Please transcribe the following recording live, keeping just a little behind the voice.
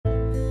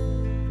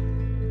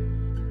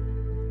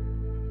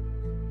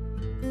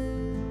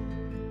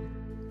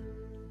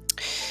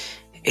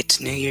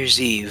New Year's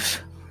Eve,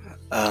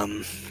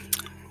 the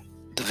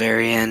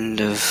very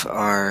end of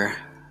our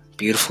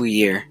beautiful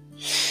year.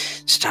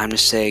 It's time to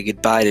say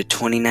goodbye to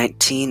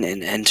 2019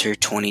 and enter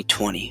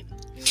 2020.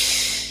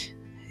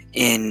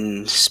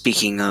 In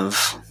speaking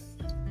of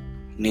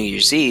New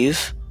Year's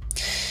Eve,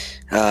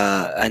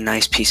 a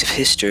nice piece of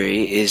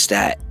history is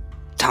that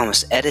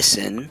Thomas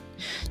Edison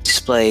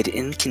displayed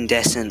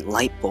incandescent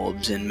light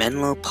bulbs in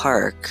Menlo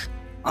Park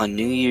on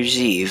New Year's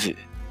Eve,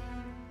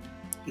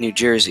 New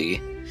Jersey,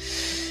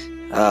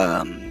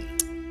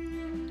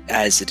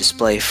 as a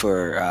display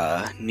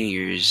for New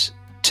Year's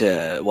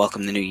to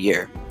welcome the new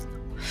year.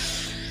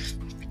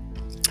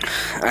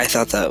 I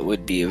thought that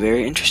would be a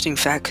very interesting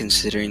fact,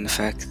 considering the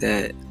fact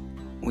that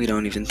we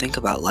don't even think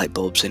about light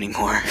bulbs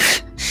anymore.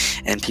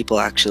 And people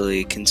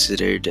actually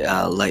considered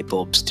light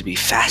bulbs to be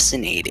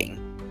fascinating.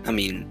 I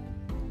mean,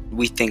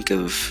 we think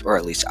of, or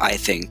at least I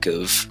think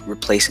of,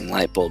 replacing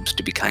light bulbs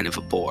to be kind of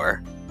a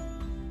bore.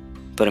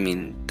 But I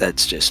mean,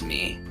 that's just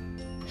me.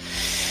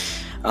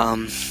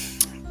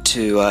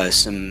 To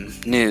some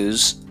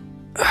news,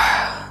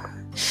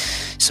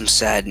 some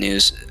sad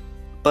news,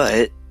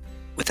 but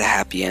with a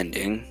happy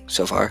ending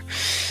so far.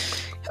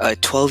 A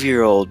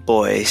 12-year-old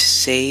boy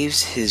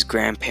saves his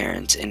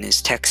grandparents in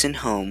his Texan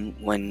home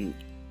when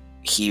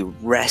he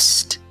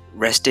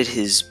wrested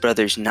his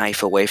brother's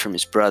knife away from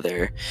his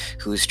brother,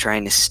 who was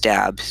trying to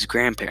stab his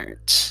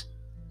grandparents.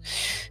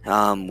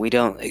 We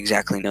don't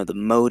exactly know the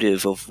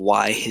motive of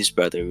why his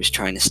brother was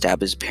trying to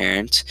stab his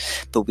parents,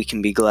 but we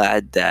can be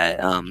glad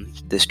that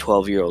this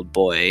 12-year-old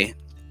boy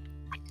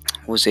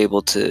was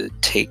able to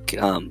take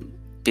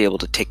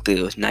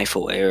the knife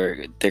away,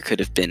 or there could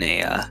have been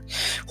a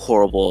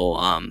horrible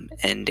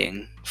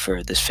ending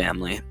for this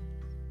family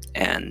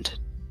and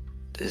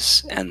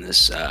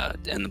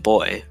the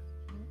boy,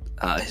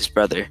 his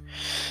brother,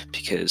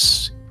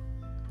 because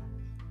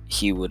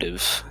he would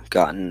have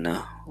gotten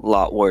a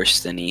lot worse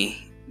than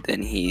he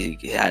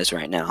has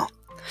right now.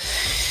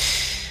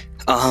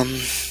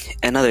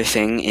 Another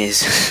thing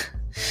is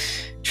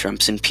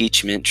Trump's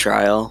impeachment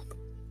trial.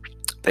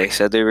 They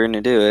said they were going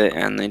to do it,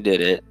 and they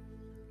did it.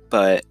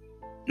 But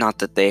not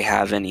that they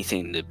have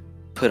anything to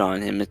put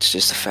on him. It's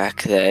just the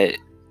fact that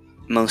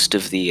most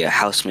of the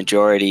House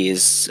majority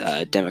is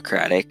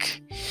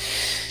Democratic,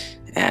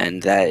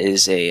 and that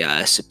is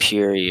a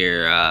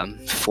superior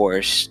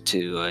force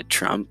to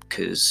Trump,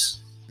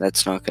 because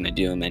that's not going to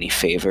do him any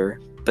favor.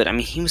 But I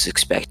mean, he was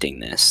expecting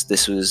this.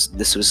 This was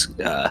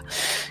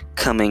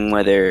coming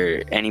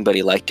whether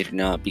anybody liked it or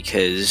not,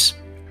 because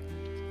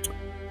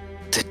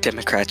the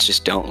Democrats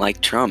just don't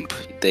like Trump.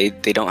 They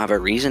don't have a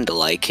reason to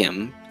like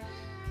him.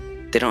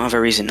 They don't have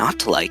a reason not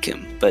to like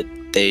him, but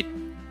they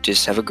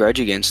just have a grudge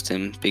against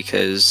him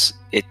because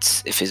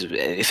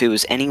if it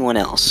was anyone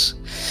else.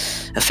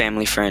 A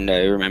family friend,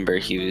 I remember,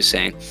 he was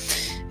saying,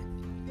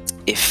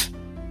 if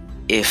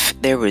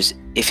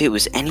it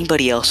was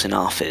anybody else in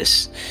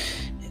office,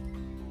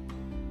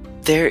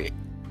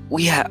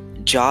 we have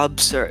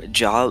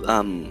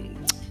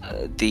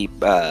the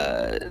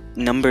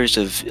numbers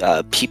of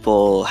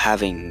people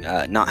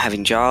not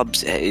having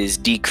jobs is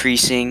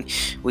decreasing.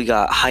 We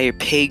got higher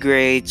pay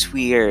grades.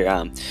 We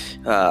are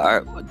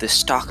the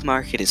stock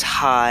market is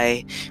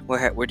high.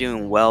 We're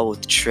doing well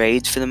with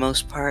trades for the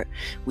most part.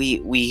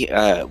 We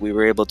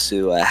were able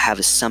to have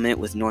a summit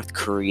with North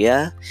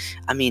Korea.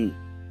 I mean,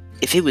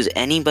 if it was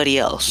anybody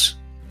else,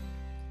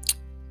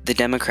 the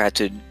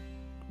Democrats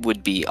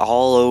would be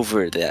all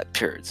over that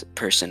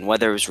person,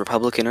 whether it was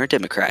Republican or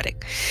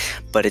Democratic.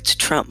 But it's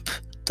Trump,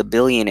 the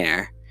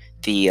billionaire,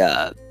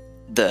 the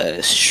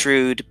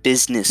shrewd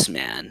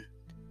businessman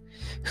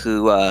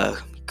who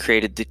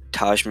created the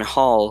Taj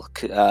Mahal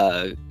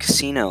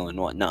casino and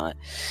whatnot,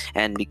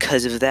 and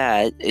because of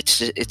that,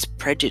 it's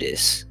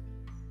prejudice,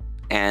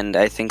 and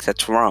I think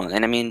that's wrong.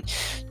 And I mean,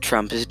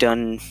 Trump has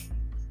done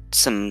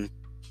some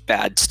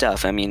bad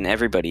stuff. I mean,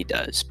 everybody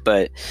does,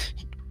 but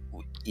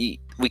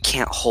we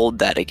can't hold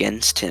that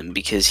against him,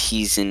 because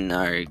he's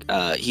our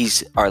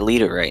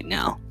leader right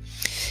now,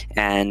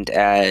 and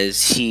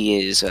as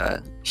he's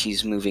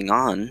moving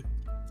on,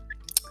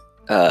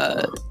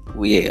 I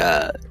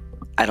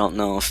don't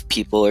know if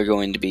people are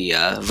going to be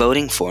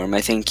voting for him. I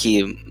think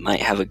he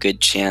might have a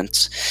good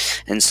chance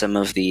in some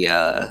of the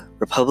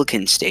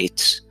Republican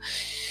states,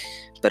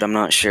 but I'm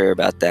not sure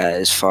about that,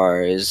 as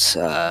far as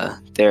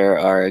there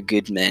are a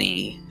good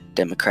many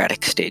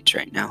Democratic states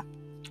right now.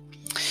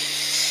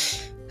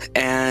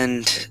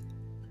 And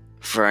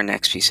for our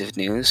next piece of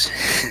news,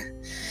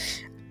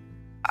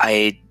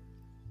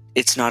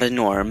 it's not a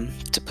norm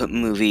to put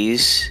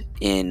movies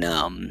in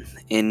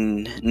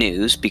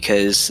news,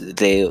 because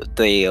they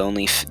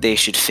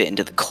should fit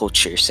into the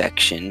culture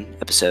section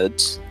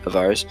episodes of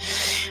ours.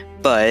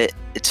 But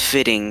it's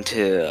fitting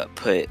to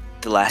put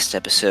the last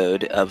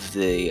episode of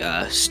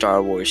the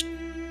Star Wars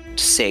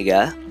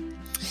saga.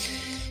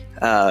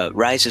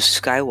 Rise of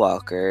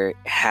Skywalker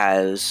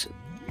has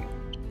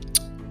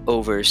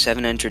over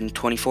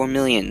 $724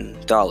 million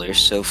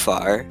so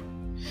far,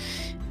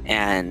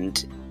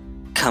 and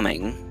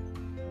coming.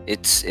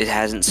 it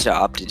hasn't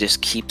stopped. It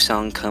just keeps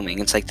on coming.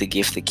 It's like the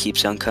gift that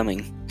keeps on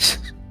coming.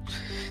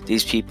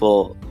 These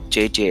people,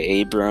 J.J.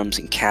 Abrams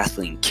and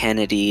Kathleen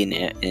Kennedy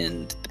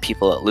and the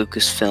people at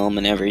Lucasfilm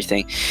and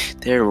everything,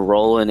 they're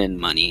rolling in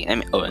money. I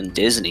mean, and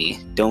Disney.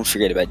 Don't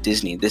forget about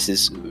Disney.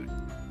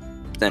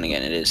 Then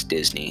again, it is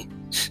Disney.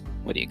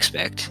 What do you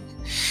expect?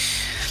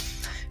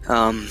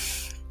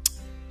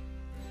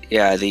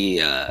 Yeah,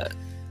 the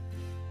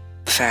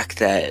fact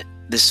that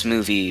this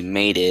movie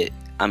made it,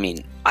 I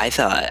mean, I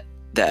thought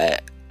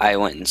that I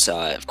went and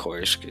saw it, of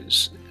course,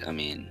 because, I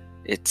mean,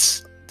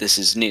 this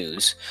is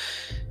news.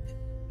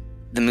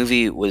 The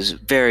movie was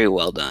very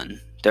well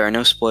done. There are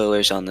no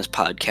spoilers on this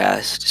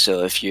podcast,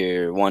 so if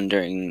you're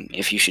wondering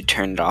if you should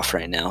turn it off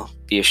right now,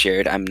 be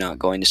assured I'm not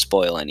going to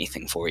spoil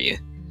anything for you.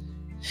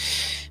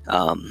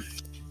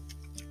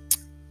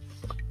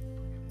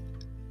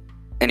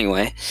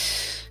 Anyway,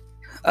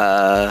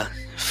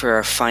 for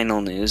our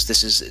final news,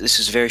 this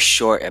is a very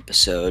short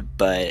episode,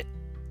 but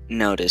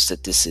notice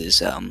that this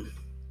is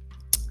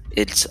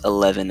it's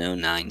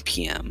 11:09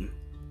 p.m.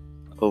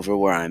 over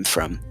where I'm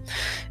from,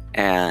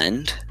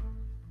 and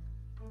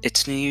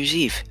it's New Year's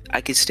Eve.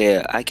 I can stay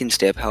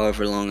up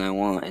however long I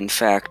want. In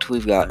fact,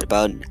 we've got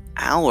about an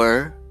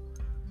hour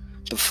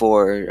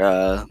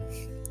before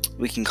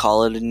we can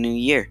call it a new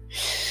year.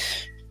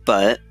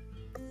 But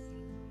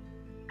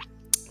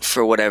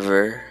for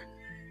whatever,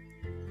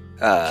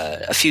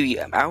 a few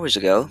hours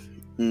ago,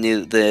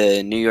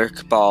 the New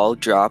York Ball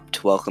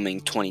dropped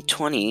welcoming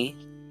 2020,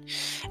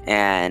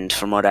 and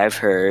from what I've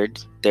heard,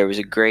 there was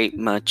a great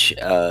much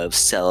of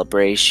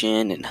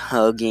celebration and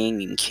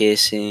hugging and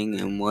kissing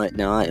and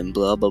whatnot and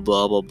blah blah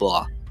blah blah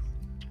blah.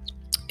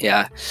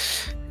 Yeah,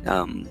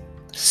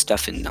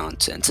 stuff and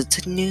nonsense. It's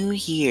a new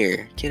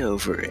year. Get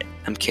over it.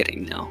 I'm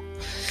kidding now.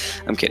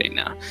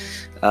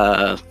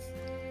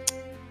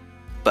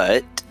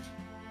 But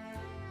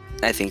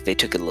I think they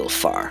took it a little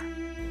far.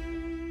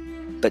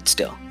 But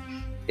still,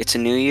 it's a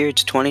new year.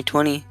 It's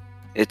 2020.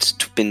 It's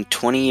been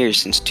 20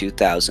 years since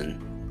 2000.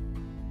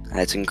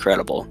 That's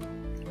incredible.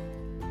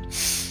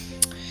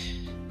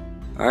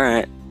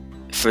 Alright,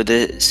 for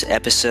this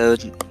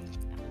episode,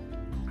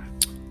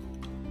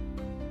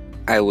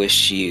 I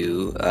wish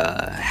you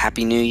a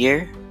Happy New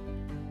Year.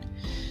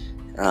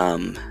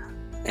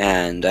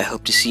 And I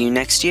hope to see you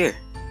next year.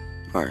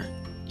 Or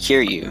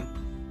hear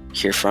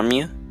from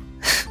you.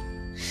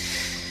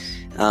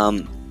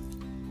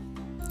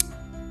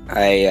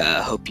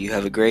 I hope you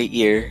have a great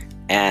year,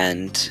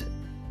 and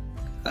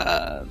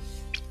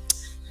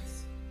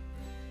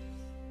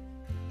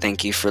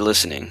thank you for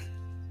listening.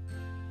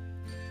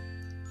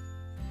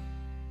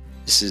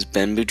 This is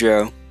Ben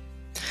Boudreau,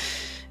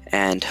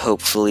 and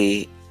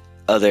hopefully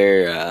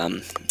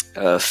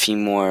a few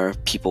more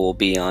people will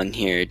be on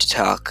here to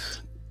talk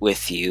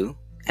with you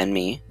and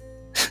me.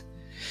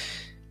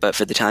 But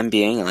for the time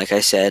being, like I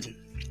said,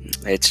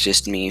 it's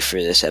just me for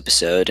this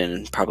episode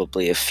and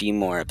probably a few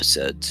more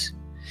episodes.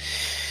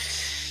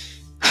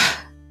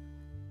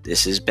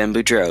 This is Ben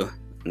Boudreau,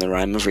 and the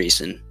Rhyme of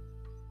Reason.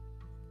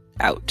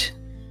 Out.